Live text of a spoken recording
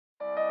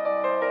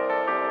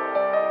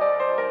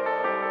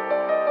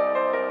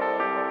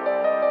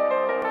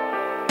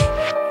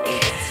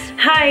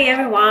Hi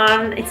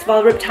everyone, it's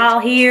Val Reptile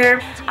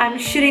here. I'm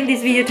shooting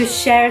this video to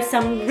share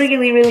some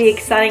really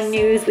exciting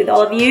news with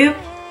all of you.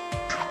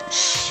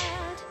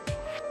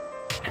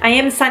 I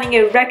am signing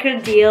a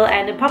record deal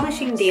and a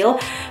publishing deal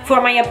for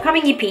my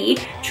upcoming EP,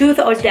 Truth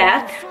or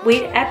Death,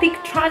 with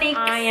Epictronic.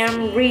 I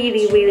am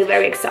really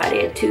very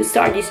excited to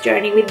start this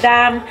journey with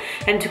them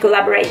and to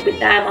collaborate with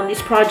them on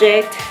this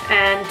project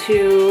and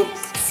to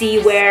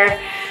see where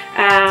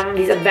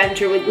this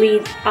adventure would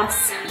lead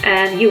us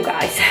and you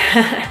guys.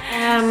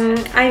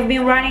 I've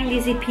been writing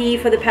this EP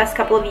for the past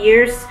couple of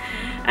years.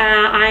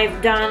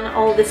 I've done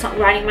all the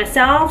songwriting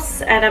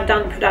myself and I've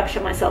done the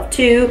production myself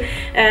too,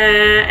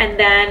 and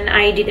then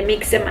I did a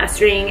mix and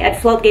mastering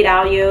at Floatgate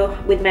Audio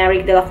with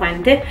Merrick De La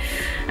Fuente.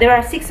 There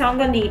are 6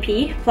 songs on the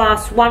EP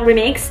plus 1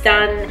 remix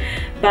done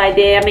by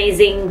the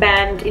amazing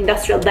band,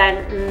 industrial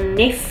band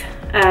NIF,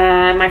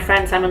 my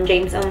friend Simon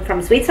Jameson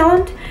from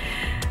Switzerland.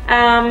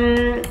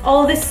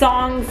 All the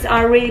songs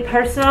are really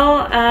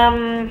personal.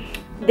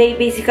 They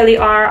basically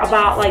are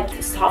about like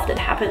stuff that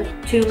happened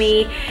to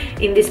me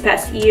in these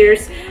past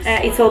years.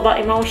 It's all about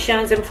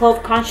emotions and flow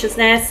of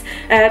consciousness.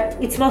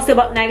 It's mostly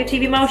about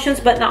negative emotions,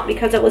 but not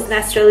because I was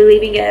necessarily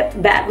living a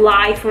bad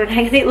life or a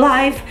negative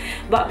life,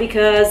 but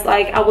because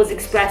like I was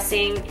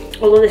expressing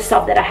all of the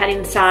stuff that I had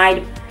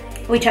inside,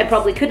 which I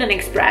probably couldn't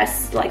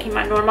express like in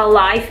my normal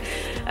life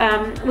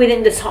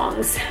within the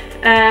songs.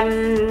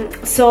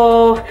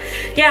 So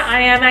yeah, I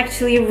am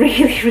actually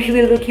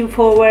really looking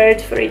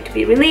forward for it to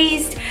be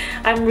released.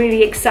 I'm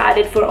really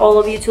excited for all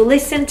of you to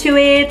listen to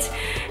it.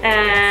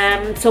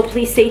 So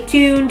please stay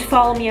tuned.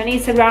 Follow me on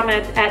Instagram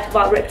at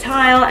Val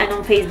Reptile and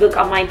on Facebook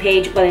on my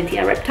page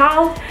Valentina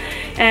Reptile.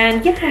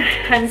 And yeah,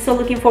 I'm so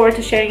looking forward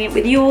to sharing it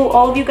with you,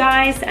 all of you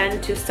guys,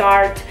 and to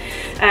start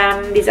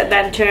this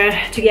adventure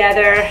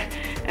together.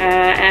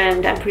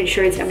 And I'm pretty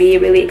sure it's gonna be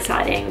really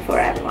exciting for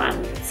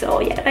everyone. So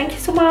yeah, thank you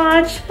so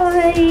much.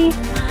 Bye.